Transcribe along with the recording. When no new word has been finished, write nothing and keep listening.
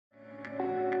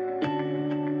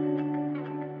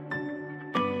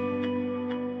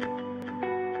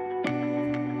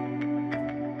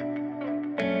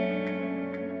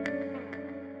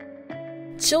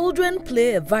Children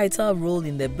play a vital role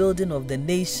in the building of the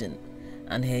nation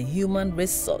and her human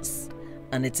resource,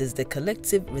 and it is the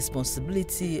collective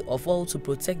responsibility of all to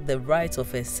protect the rights of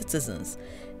her citizens,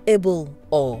 able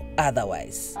or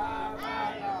otherwise.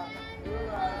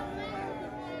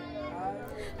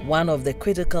 One of the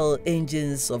critical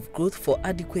engines of growth for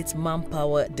adequate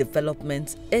manpower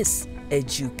development is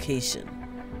education.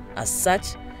 As such,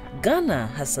 Ghana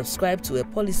has subscribed to a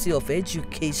policy of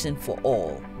education for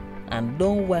all, and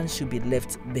no one should be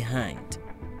left behind.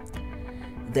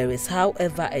 There is,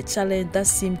 however, a challenge that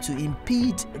seems to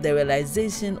impede the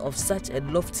realization of such a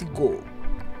lofty goal.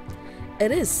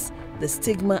 It is the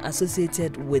stigma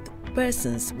associated with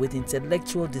persons with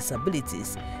intellectual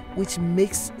disabilities, which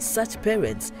makes such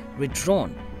parents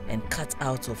withdrawn and cut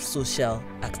out of social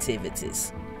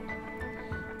activities.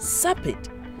 SAPID,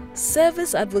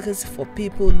 Service Advocacy for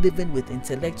People Living with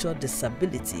Intellectual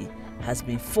Disability, has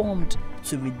been formed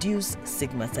to reduce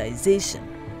stigmatization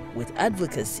with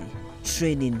advocacy,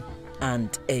 training,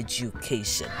 and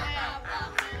education.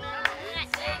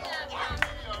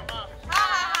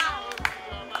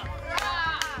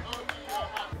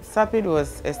 SAPID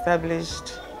was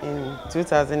established in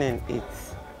 2008.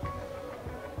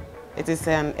 It is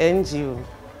an NGO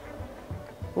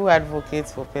who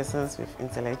advocates for persons with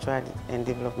intellectual and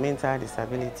developmental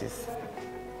disabilities.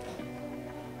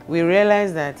 We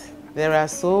realize that there are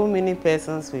so many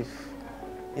persons with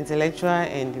intellectual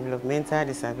and developmental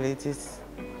disabilities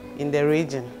in the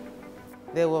region.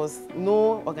 There was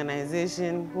no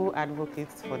organization who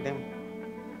advocates for them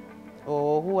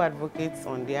or who advocates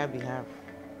on their behalf.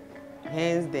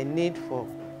 Hence the need for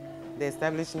the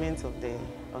establishment of the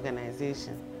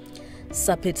organization.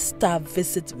 SAPID staff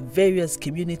visit various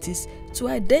communities to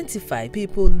identify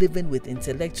people living with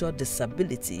intellectual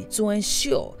disability to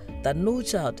ensure that no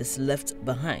child is left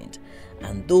behind,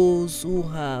 and those who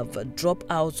have dropped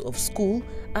out of school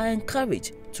are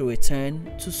encouraged to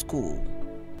return to school.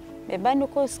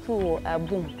 Mebaniko school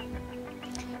boom.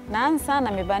 Na ansa na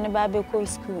mebaniba beko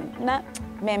school na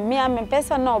me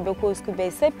pesa na obeko school be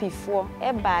SAPID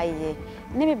e baaye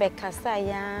ne me be kasa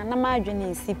ya na ma adwene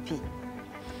nsipi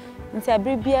nti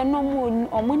abribia no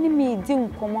omo ni mi di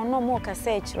nkomo no mo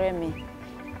kasa e kire me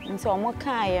nti omo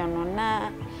kaaye no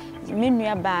na me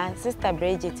nua ba sister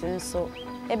Bridget nso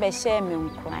e be share me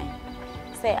nkran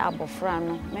say abofra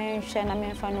no me hwe na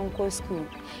me fa no nko school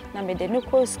na me de no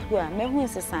ko school a me hu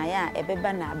nsesan ya e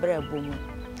beba na abrabo mu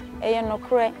eye no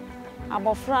kre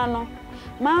abofra no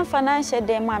man financial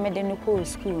day ma me de no ko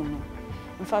school no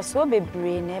mfa so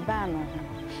bebre na e ba no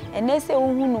ho ene se wo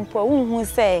hu no po wo hu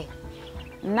say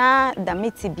na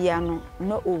damiti bia no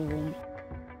owu.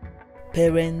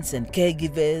 Parents and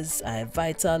caregivers are a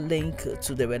vital link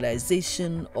to the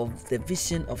realization of the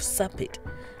vision of SAPID,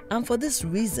 and for this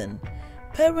reason,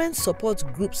 parent support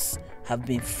groups have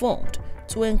been formed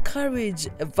to encourage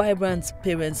a vibrant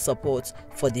parent support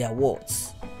for their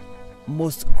wards.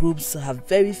 Most groups have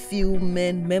very few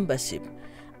men membership,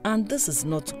 and this is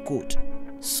not good,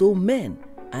 so men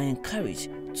are encouraged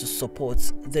to support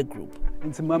the group.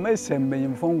 Nti mama sembe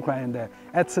yimfon kran de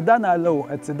etsedana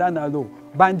low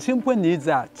banchimpo needs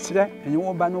a kire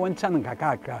enyo ba no woncha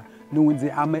nkakaka no wudi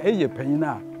ama eye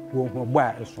panyina wo ho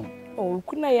bua eso o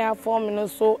kuna ya form no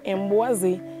so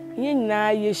emboaze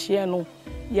nyina ye hie no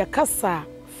ye kasa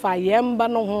fa yemba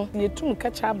no ho yetum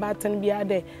kacha batan bia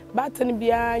de batan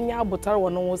bia nya abotar wo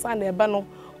no sa na eba no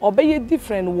obeye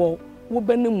different wo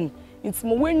banemu nti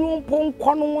mo wenwu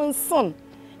ponko no wonson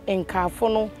enkafo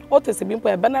no otese bimpo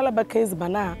e banala bakens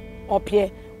bana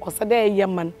opie osade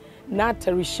yeman na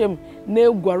tarishem na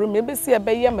egware me besi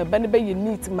ebe ye me bane be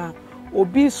neat ma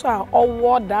obi so a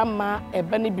owo da ma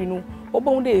ebe ne bi no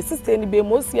obon de sister ni be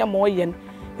mo sia mo yen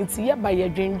nti ye ba ye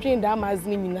dwendwen da ma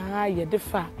azini nyina ye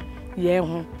defa ye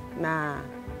ho na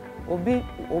obi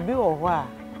wo ho a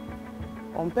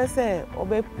ompese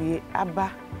obepue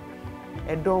aba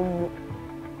edom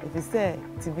efise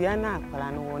tibia na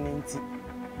akpala no won nti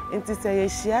nti say ye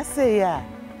hia say ya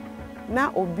na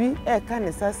obi e ka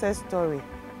ne success story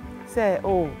say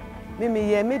oh me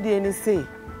ye medie ni say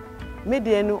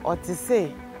medie no ote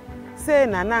say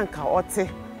na nanka ote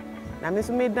na me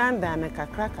so me danda na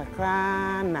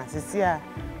kakra na sisia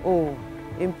oh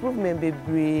improvement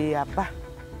bebre aba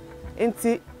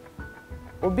nti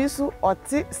obi so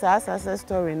ote success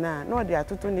story na odi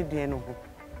atoto ni de no ho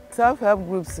self help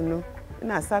groups no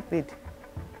na SAPID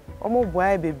omo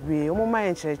boy bebre omo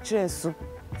man chire su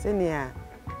senia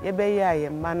ye be ya ye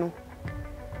ma no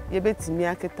ye betimi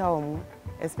aketa omo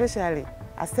especially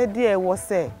asedi e wo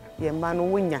se ye ma no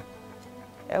wonya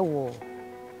e wo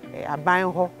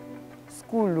aban ho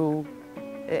school o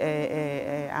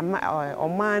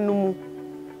omanu mu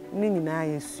ni nyina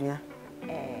yesua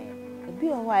bi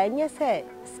o wa enye se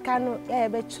ska no ya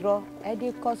be chiro e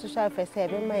di ko social first e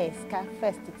be ma ska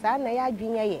first sa na ya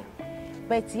adwenya ye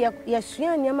but ya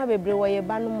sua nyama bebre wo ye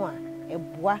ba no mu a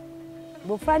eboa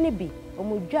bofra ne bi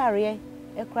omudware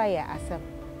e kra ya asem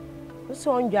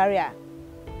so ondware a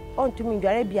ontumi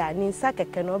ndware bia ni nsa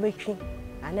keke na obetwi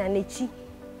ana nechi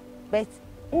but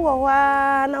wo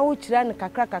wa na wo kira ne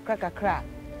kakra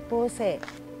bo se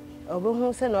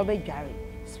obehu se na obedware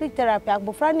speech therapy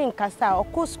agbofra ne nkasa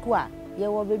okọ school a ye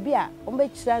wo bebi a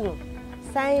ombekira no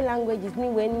sign languages ni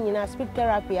we ni na speech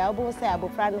therapy a obo se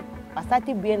agbofra no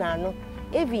pasati bie na no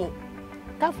even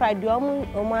ka friday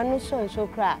omo anu so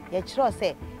kra ye kiro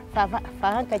se fa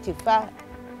handkerchief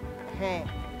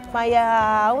fa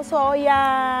ya so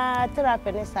ya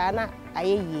therapy ne sana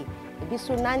ayeye ebi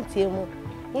so nantemu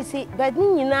isi but ni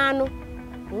nyina no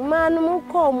manu mu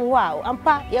ko mu wa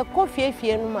ampa ye ko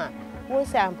fiefie no ma wo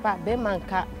se ampa be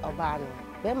manka oba no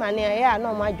be mane ya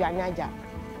na ma dwanyaja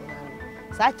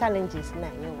sa challenges na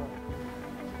ye wo.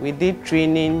 We did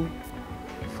training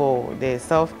for the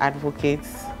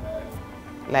self-advocates,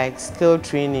 like skill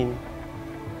training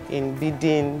in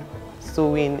beading,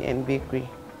 sewing and bakery.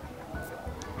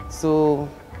 So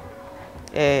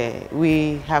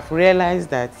we have realized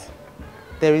that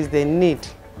there is the need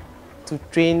to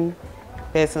train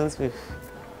persons with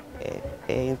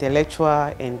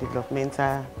intellectual and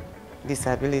developmental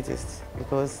disabilities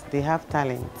because they have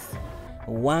talents.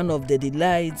 One of the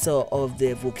delights of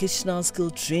the vocational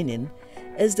skill training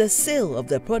is the sale of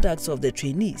the products of the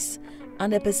trainees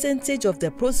and a percentage of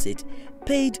the proceeds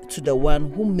paid to the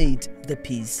one who made the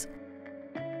piece.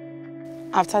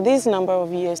 After this number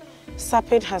of years,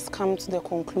 SAPID has come to the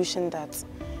conclusion that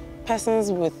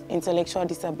persons with intellectual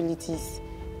disabilities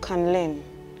can learn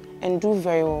and do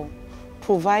very well,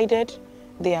 provided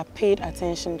they are paid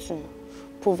attention to,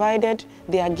 provided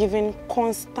they are given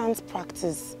constant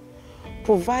practice,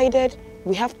 provided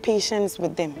we have patience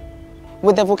with them.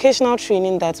 With the vocational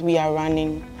training that we are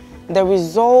running, the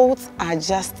results are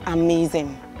just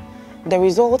amazing. The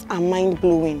results are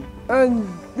mind-blowing. And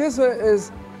this one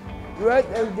is red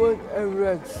and gold and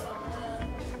red.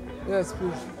 Yes,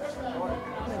 please.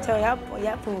 So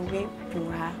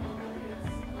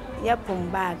you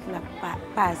put bag na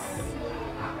pass.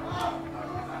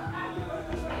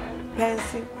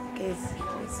 Pencil case.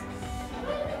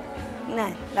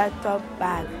 Nah, laptop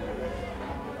bag.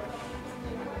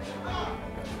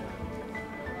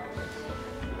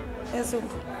 Pencil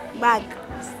bag.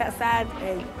 Sad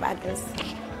bags.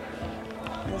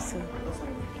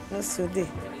 No so de.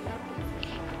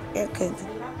 Okay.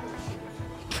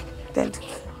 Then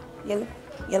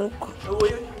yellow.